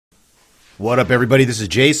What up, everybody? This is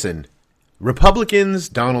Jason. Republicans,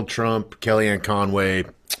 Donald Trump, Kellyanne Conway,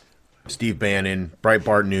 Steve Bannon,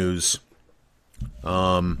 Breitbart News,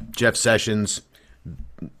 Jeff Sessions,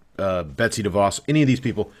 Betsy DeVos, any of these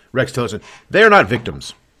people, Rex Tillerson, they are not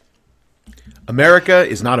victims. America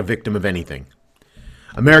is not a victim of anything.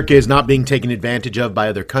 America is not being taken advantage of by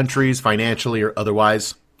other countries, financially or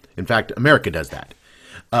otherwise. In fact, America does that.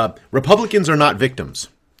 Republicans are not victims.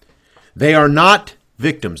 They are not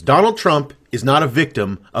victims. Donald Trump is not a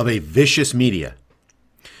victim of a vicious media.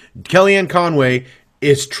 Kellyanne Conway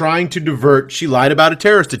is trying to divert. She lied about a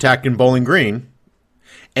terrorist attack in Bowling Green,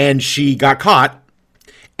 and she got caught,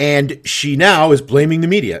 and she now is blaming the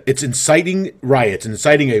media. It's inciting riots,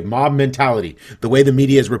 inciting a mob mentality, the way the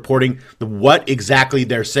media is reporting what exactly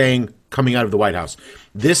they're saying coming out of the White House.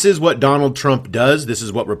 This is what Donald Trump does. This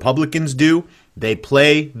is what Republicans do. They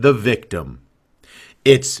play the victim.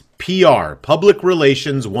 It's PR, Public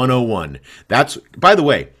Relations 101. That's, by the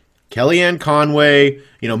way, Kellyanne Conway,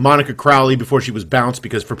 Monica Crowley before she was bounced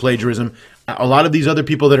because for plagiarism. A lot of these other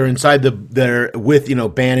people that are inside that are with,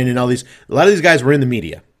 Bannon and all these, a lot of these guys were in the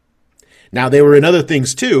media. Now, they were in other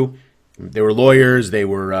things too. They were lawyers, they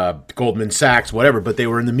were Goldman Sachs, whatever, but they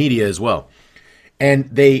were in the media as well.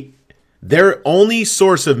 And their only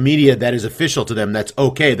source of media that is official to them, that's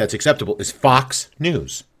okay, that's acceptable, is Fox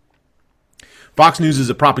News. Fox News is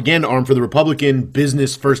a propaganda arm for the Republican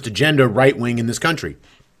business first agenda right wing in this country.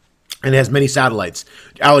 And it has many satellites.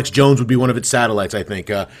 Alex Jones would be one of its satellites, I think.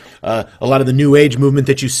 A lot of the New Age movement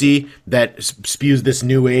that you see that spews this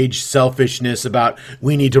New Age selfishness about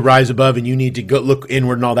we need to rise above and you need to go look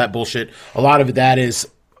inward and all that bullshit. A lot of that is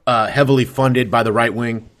heavily funded by the right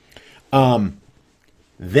wing.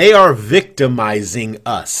 They are victimizing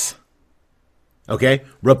us. Okay?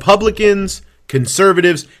 Republicans,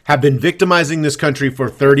 conservatives have been victimizing this country for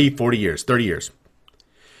 30 years.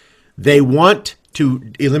 They want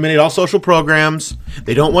to eliminate all social programs.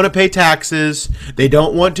 They don't want to pay taxes. They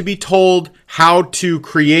don't want to be told how to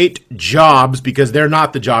create jobs because they're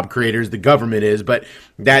not the job creators. The government is, but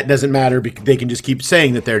that doesn't matter because they can just keep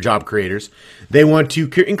saying that they're job creators. They want to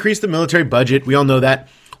increase the military budget. We all know that.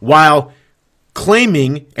 While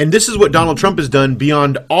claiming, and this is what Donald Trump has done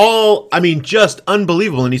beyond all, just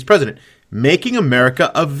unbelievable, and he's president, making America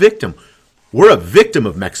a victim. We're a victim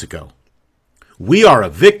of Mexico. We are a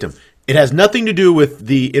victim. It has nothing to do with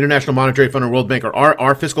the International Monetary Fund or World Bank or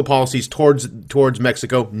our fiscal policies towards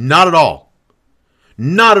Mexico. Not at all.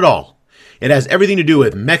 Not at all. It has everything to do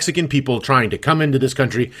with Mexican people trying to come into this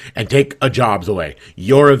country and take jobs away.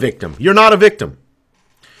 You're a victim. You're not a victim.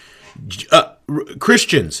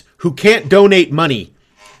 Christians who can't donate money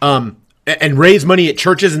and raise money at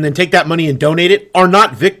churches and then take that money and donate it are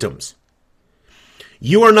not victims.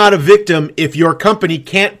 You are not a victim if your company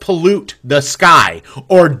can't pollute the sky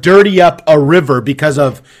or dirty up a river because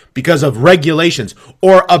of regulations,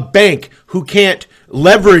 or a bank who can't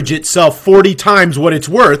leverage itself 40 times what it's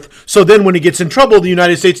worth. So then when it gets in trouble, the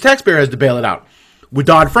United States taxpayer has to bail it out with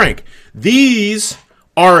Dodd-Frank. These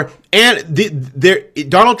are,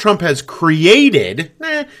 Donald Trump has created,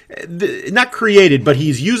 not created, but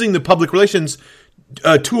he's using the public relations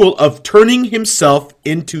tool of turning himself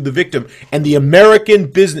into the victim. And the American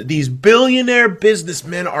business, these billionaire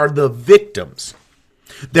businessmen are the victims.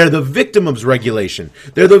 They're the victims of regulation.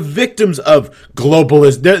 They're the victims of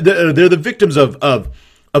globalism. They're the victims of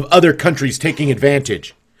other countries taking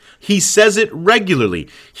advantage. He says it regularly.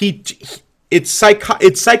 It's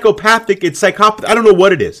psychopathic. It's psychopathic. I don't know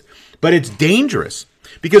what it is, but it's dangerous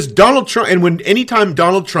because Donald Trump. And anytime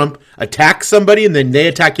Donald Trump attacks somebody and then they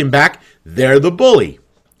attack him back, they're the bully.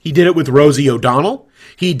 He did it with Rosie O'Donnell.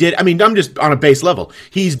 I'm just on a base level.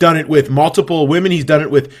 He's done it with multiple women. He's done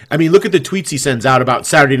it with, look at the tweets he sends out about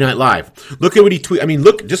Saturday Night Live. Look at what he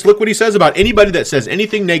tweets. Look what he says about anybody that says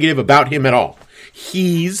anything negative about him at all.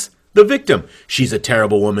 He's the victim. She's a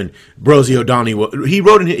terrible woman. Rosie O'Donnell, he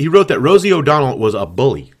wrote that Rosie O'Donnell was a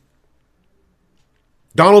bully.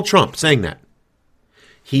 Donald Trump saying that.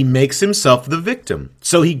 He makes himself the victim,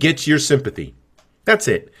 so he gets your sympathy. That's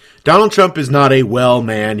it. Donald Trump is not a well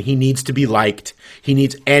man. He needs to be liked.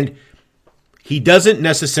 And he doesn't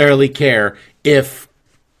necessarily care if,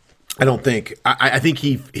 I think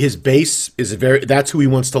his base is that's who he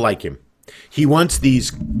wants to like him. He wants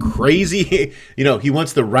these crazy, he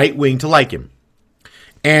wants the right wing to like him.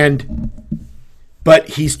 But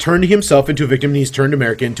he's turned himself into a victim, and he's turned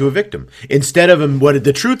America into a victim. Instead of what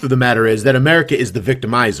the truth of the matter is that America is the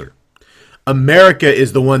victimizer. America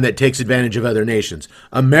is the one that takes advantage of other nations.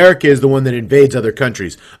 America is the one that invades other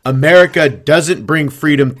countries. America doesn't bring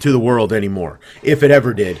freedom to the world anymore. If it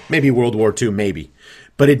ever did. Maybe World War II, maybe.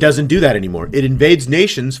 But it doesn't do that anymore. It invades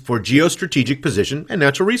nations for geostrategic position and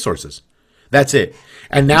natural resources. That's it.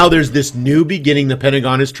 And now there's this new beginning. The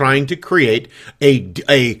Pentagon is trying to create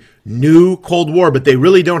a new Cold War, but they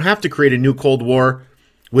really don't have to create a new Cold War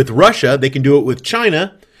with Russia. They can do it with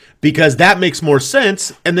China because that makes more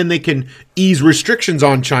sense. And then they can ease restrictions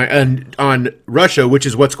on China and on Russia, which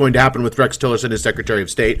is what's going to happen with Rex Tillerson as Secretary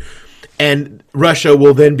of State. And Russia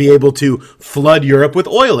will then be able to flood Europe with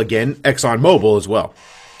oil again, ExxonMobil as well.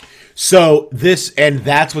 So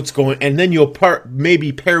that's what's going, and then you'll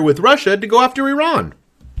maybe pair with Russia to go after Iran.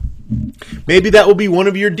 Maybe that will be one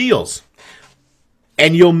of your deals.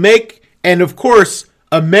 And and of course,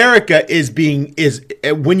 America is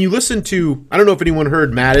when you listen to, I don't know if anyone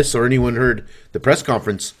heard Mattis or anyone heard the press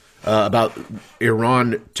conference about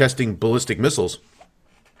Iran testing ballistic missiles,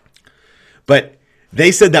 but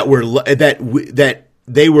they said that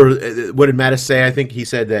they were, what did Mattis say? I think he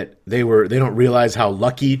said that they don't realize how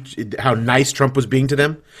nice Trump was being to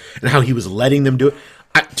them and how he was letting them do it.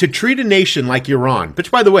 To treat a nation like Iran, which,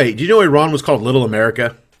 by the way, do you know Iran was called Little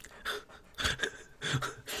America?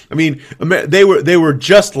 I mean, they were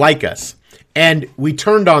just like us, and we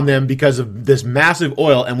turned on them because of this massive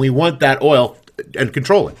oil, and we want that oil and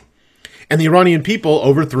control it. And the Iranian people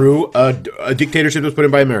overthrew a dictatorship that was put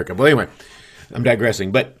in by America. Well, anyway, I'm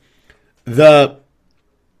digressing, but to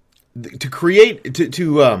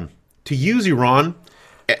use Iran,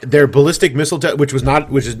 their ballistic missile, which is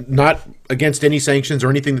not against any sanctions or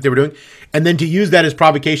anything that they were doing, and then to use that as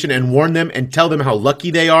provocation and warn them and tell them how lucky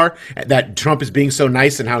they are that Trump is being so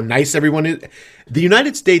nice and how nice everyone is. The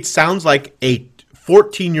United States sounds like a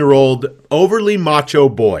 14-year-old overly macho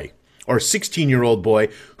boy or 16-year-old boy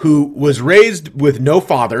who was raised with no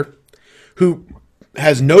father, who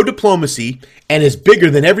has no diplomacy and is bigger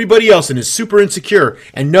than everybody else and is super insecure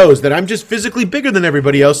and knows that I'm just physically bigger than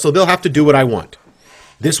everybody else, so they'll have to do what I want.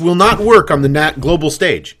 This will not work on the global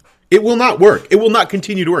stage. It will not work. It will not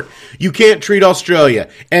continue to work. You can't treat Australia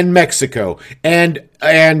and Mexico and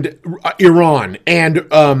Iran and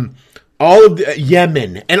all of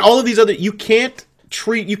Yemen and all of these other. You can't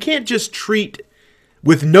just treat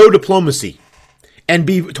with no diplomacy and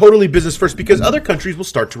be totally business first, because other countries will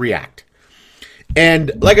start to react.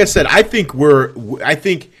 And like I said, I think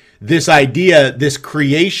this idea, this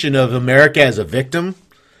creation of America as a victim,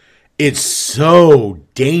 it's so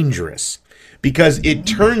dangerous because it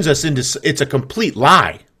turns us into, it's a complete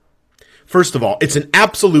lie. First of all, it's an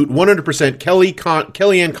absolute 100%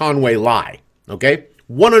 Kellyanne Conway lie, okay?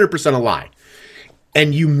 100% a lie.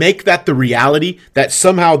 And you make that the reality that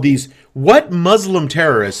somehow what Muslim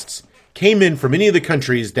terrorists came in from any of the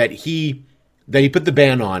countries that he put the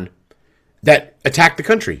ban on that attacked the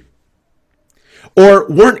country, or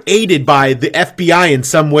weren't aided by the FBI in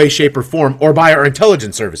some way, shape, or form, or by our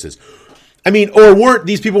intelligence services. I mean, or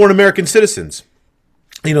these people weren't American citizens.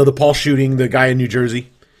 You know, the Paul shooting, the guy in New Jersey.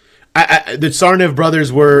 The Tsarnaev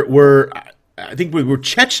brothers were I think we were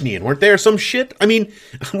Chechenian, weren't they, or some shit? I mean,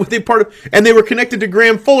 were they part of, and they were connected to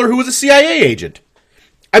Graham Fuller, who was a CIA agent.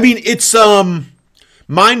 I mean, it's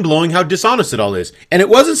mind-blowing how dishonest it all is. And it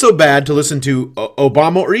wasn't so bad to listen to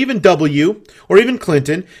Obama or even W or even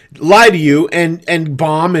Clinton lie to you and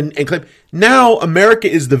bomb and claim. Now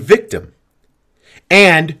America is the victim.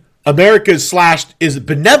 And America is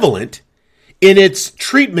benevolent in its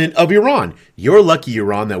treatment of Iran. You're lucky,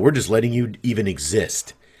 Iran, that we're just letting you even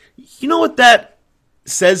exist. You know what that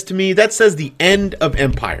says to me? That says the end of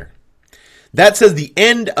empire. That says the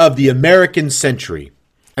end of the American century.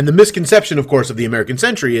 And the misconception, of course, of the American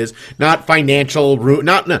century is not financial,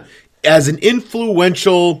 as an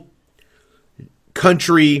influential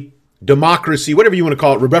country, democracy, whatever you want to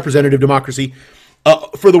call it, representative democracy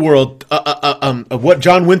for the world, what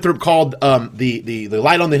John Winthrop called the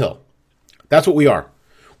light on the hill. That's what we are.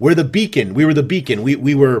 We're the beacon. We were the beacon.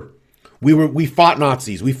 We fought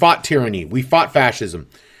Nazis. We fought tyranny. We fought fascism.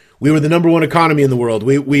 We were the number one economy in the world.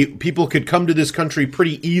 People could come to this country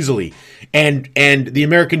pretty easily, and the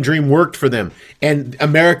American dream worked for them. And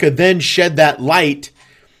America then shed that light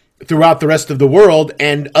throughout the rest of the world,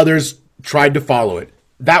 and others tried to follow it.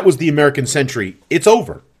 That was the American century. It's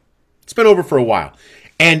over. It's been over for a while,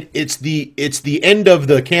 and it's the end of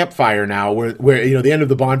the campfire now, where the end of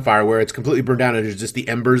the bonfire, where it's completely burned down, and there's just the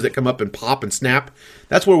embers that come up and pop and snap.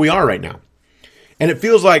 That's where we are right now, and it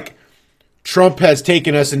feels like Trump has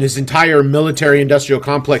taken us in his entire military-industrial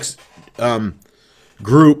complex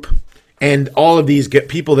group, and all of these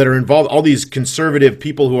people that are involved, all these conservative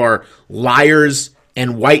people who are liars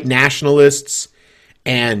and white nationalists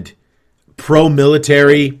and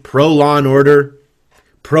pro-military, pro-law and order,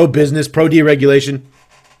 pro-business, pro-deregulation.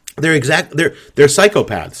 They're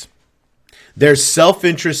psychopaths. They're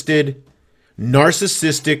self-interested,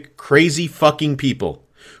 narcissistic, crazy fucking people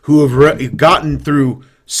who have gotten through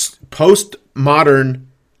postmodern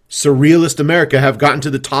surrealist America, have gotten to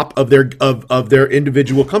the top of their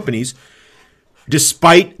individual companies,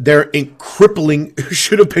 despite their crippling,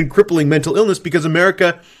 should have been crippling mental illness, because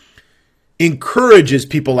America encourages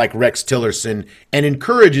people like Rex Tillerson and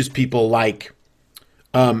encourages people like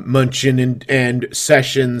Munchin and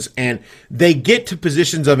Sessions, and they get to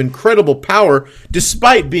positions of incredible power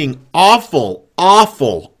despite being awful,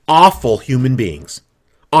 awful, awful human beings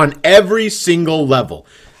on every single level.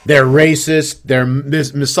 They're racist, they're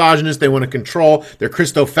misogynist, they want to control, they're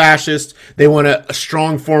Christo-fascist, they want a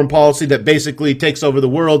strong foreign policy that basically takes over the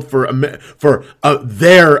world for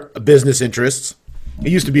their business interests.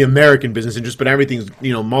 It used to be American business interests, but everything's,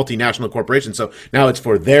 multinational corporations, so now it's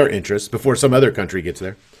for their interests before some other country gets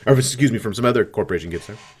there. Or, excuse me, from some other corporation gets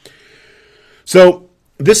there. So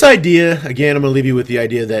this idea, again, I'm going to leave you with the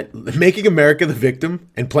idea that making America the victim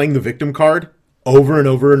and playing the victim card over and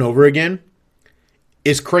over and over again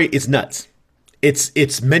is crazy. It's nuts.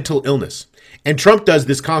 It's mental illness. And Trump does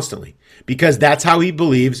this constantly because that's how he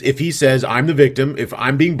believes. If he says, I'm the victim, if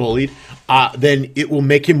I'm being bullied, then it will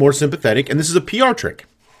make him more sympathetic. And this is a PR trick.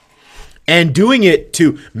 And doing it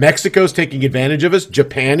to Mexico's taking advantage of us.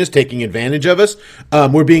 Japan is taking advantage of us.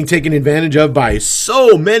 We're being taken advantage of by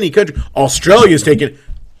so many countries. Australia's taking...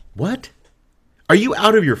 What? Are you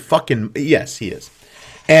out of your fucking... Yes, he is.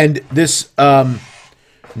 And this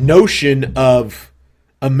notion of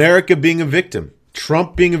America being a victim,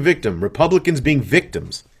 Trump being a victim, Republicans being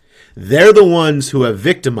victims. They're the ones who have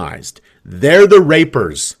victimized. They're the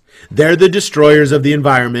rapers. They're the destroyers of the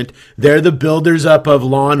environment. They're the builders up of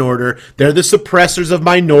law and order. They're the suppressors of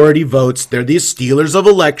minority votes. They're the stealers of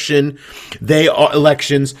elections. They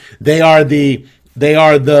are the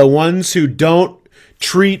ones who don't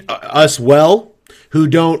treat us well, who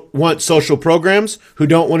don't want social programs, who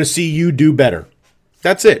don't want to see you do better.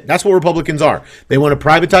 That's it. That's what Republicans are. They want to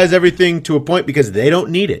privatize everything to a point because they don't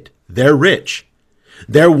need it. They're rich.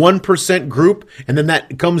 They're 1% group, and then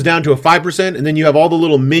that comes down to a 5%, and then you have all the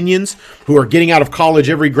little minions who are getting out of college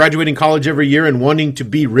graduating college every year and wanting to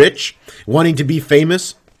be rich, wanting to be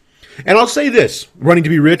famous. And I'll say this, wanting to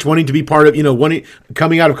be rich, wanting to be part of,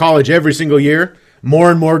 coming out of college every single year, more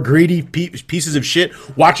and more greedy pieces of shit,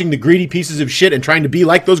 watching the greedy pieces of shit and trying to be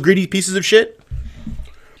like those greedy pieces of shit.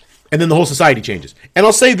 And then the whole society changes. And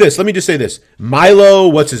I'll say this. Let me just say this. Milo,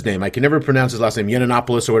 what's his name? I can never pronounce his last name.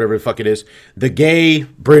 Yiannopoulos or whatever the fuck it is. The gay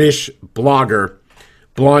British blogger,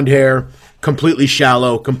 blonde hair, completely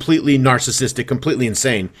shallow, completely narcissistic, completely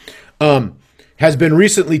insane, has been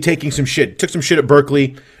recently taking some shit. Took some shit at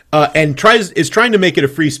Berkeley and is trying to make it a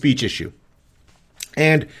free speech issue.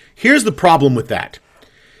 And here's the problem with that.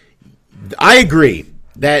 I agree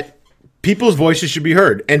that people's voices should be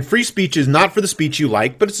heard. And free speech is not for the speech you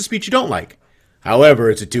like, but it's the speech you don't like.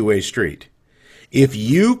 However, it's a two-way street. If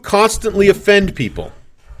you constantly offend people,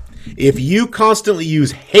 if you constantly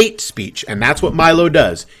use hate speech, and that's what Milo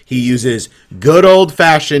does, he uses good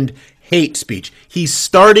old-fashioned hate speech. He's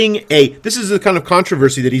starting this is the kind of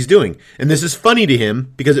controversy that he's doing. And this is funny to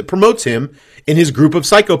him because it promotes him in his group of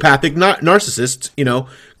psychopathic narcissists,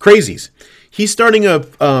 crazies. He's starting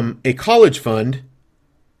a college fund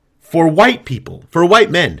for white people, for white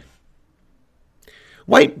men.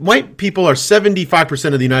 White people are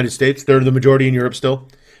 75% of the United States. They're the majority in Europe still.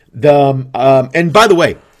 And by the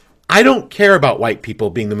way, I don't care about white people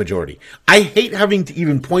being the majority. I hate having to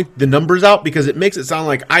even point the numbers out because it makes it sound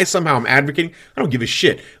like I somehow am advocating. I don't give a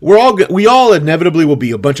shit. We all inevitably will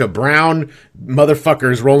be a bunch of brown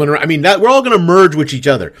motherfuckers rolling around. I mean, we're all going to merge with each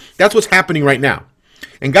other. That's what's happening right now.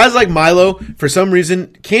 And guys like Milo, for some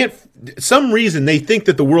reason, they think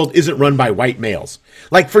that the world isn't run by white males.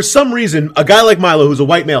 Like, for some reason, a guy like Milo, who's a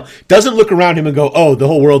white male, doesn't look around him and go, oh, the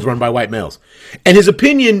whole world's run by white males. And his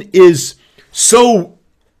opinion is so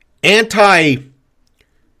anti-progress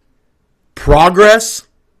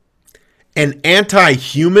and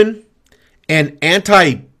anti-human and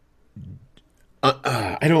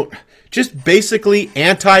just basically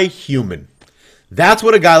anti-human. That's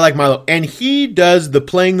what a guy like Milo, and he does the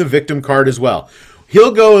playing the victim card as well.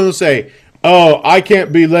 He'll go and he'll say, oh, I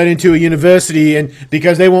can't be let into a university and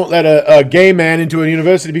because they won't let a gay man into a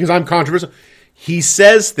university because I'm controversial. He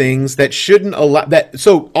says things that shouldn't allow that.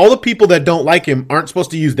 So all the people that don't like him aren't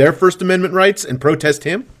supposed to use their First Amendment rights and protest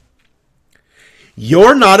him.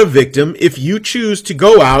 You're not a victim if you choose to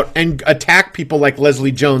go out and attack people like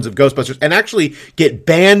Leslie Jones of Ghostbusters and actually get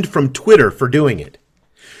banned from Twitter for doing it.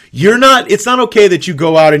 It's not okay that you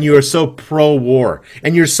go out and you are so pro-war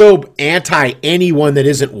and you're so anti anyone that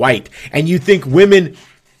isn't white and you think women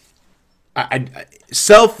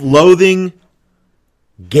self-loathing,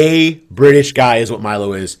 gay British guy is what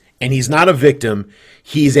Milo is. And he's not a victim.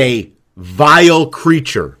 He's a vile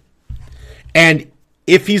creature. And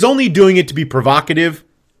if he's only doing it to be provocative,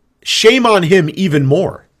 shame on him even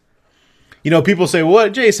more. You know, people say, well,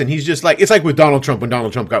 what, Jason? He's just like, it's like with Donald Trump when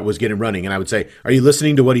Donald Trump was getting running. And I would say, are you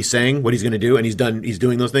listening to what he's saying, what he's going to do? And he's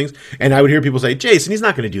doing those things. And I would hear people say, Jason, he's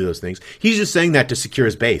not going to do those things. He's just saying that to secure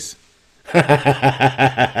his base.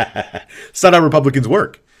 That's not how Republicans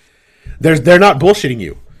work. They're not bullshitting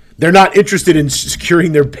you. They're not interested in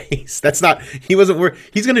securing their base. That's not, he wasn't work.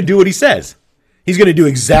 He's going to do what he says. He's going to do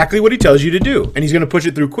exactly what he tells you to do. And he's going to push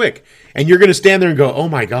it through quick. And you're going to stand there and go, oh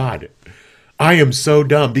my God, I am so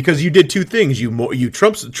dumb, because you did two things.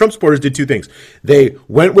 Trump supporters did two things. They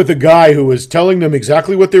went with a guy who was telling them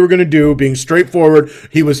exactly what they were going to do, being straightforward.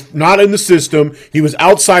 He was not in the system. He was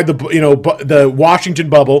outside the Washington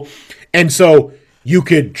bubble, and so you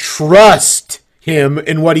could trust him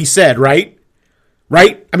in what he said, right?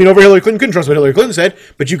 Right? I mean, over Hillary Clinton, couldn't trust what Hillary Clinton said,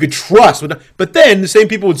 but you could trust. But then the same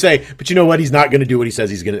people would say, but you know what? He's not going to do what he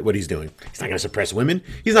says what he's doing. He's not going to suppress women.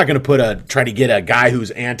 He's not going to try to get a guy who's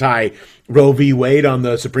anti-Roe v. Wade on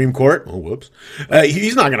the Supreme Court. Oh, whoops.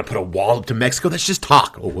 He's not going to put a wall up to Mexico. That's just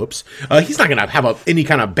talk. Oh, whoops. He's not going to have any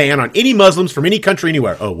kind of ban on any Muslims from any country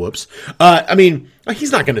anywhere. Oh, whoops. I mean,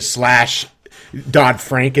 he's not going to slash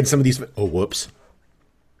Dodd-Frank and some of these. Oh, whoops.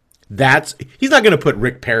 He's not going to put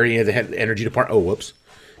Rick Perry in the head of the energy department. Oh, whoops.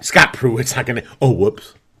 Scott Pruitt's not going to. Oh,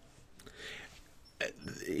 whoops.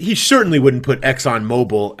 He certainly wouldn't put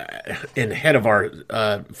ExxonMobil in head of our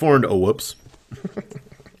foreign. Oh, whoops.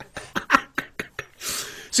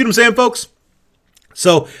 See what I'm saying, folks?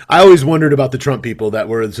 So I always wondered about the Trump people that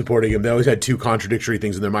were supporting him. They always had two contradictory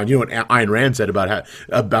things in their mind. You know what Ayn Rand said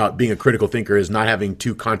about being a critical thinker is not having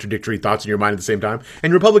two contradictory thoughts in your mind at the same time.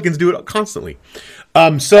 And Republicans do it constantly.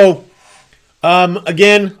 Again,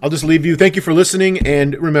 I'll just leave you. Thank you for listening.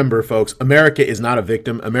 And remember, folks, America is not a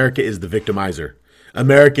victim. America is the victimizer.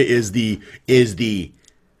 America is the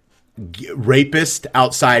rapist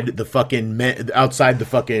outside the fucking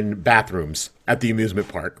bathrooms at the amusement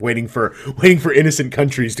park, waiting for innocent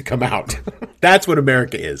countries to come out. That's what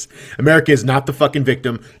America is. America is not the fucking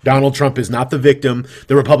victim. Donald Trump is not the victim.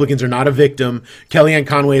 The Republicans are not a victim. Kellyanne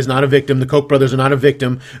Conway is not a victim. The Koch brothers are not a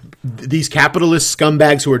victim. These capitalist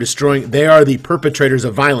scumbags who are destroying, they are the perpetrators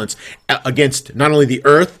of violence against not only the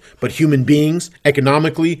earth, but human beings,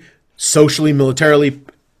 economically, socially, militarily,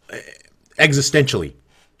 existentially.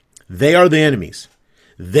 They are the enemies.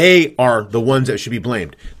 They are the ones that should be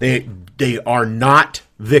blamed. They are not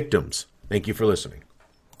victims. Thank you for listening.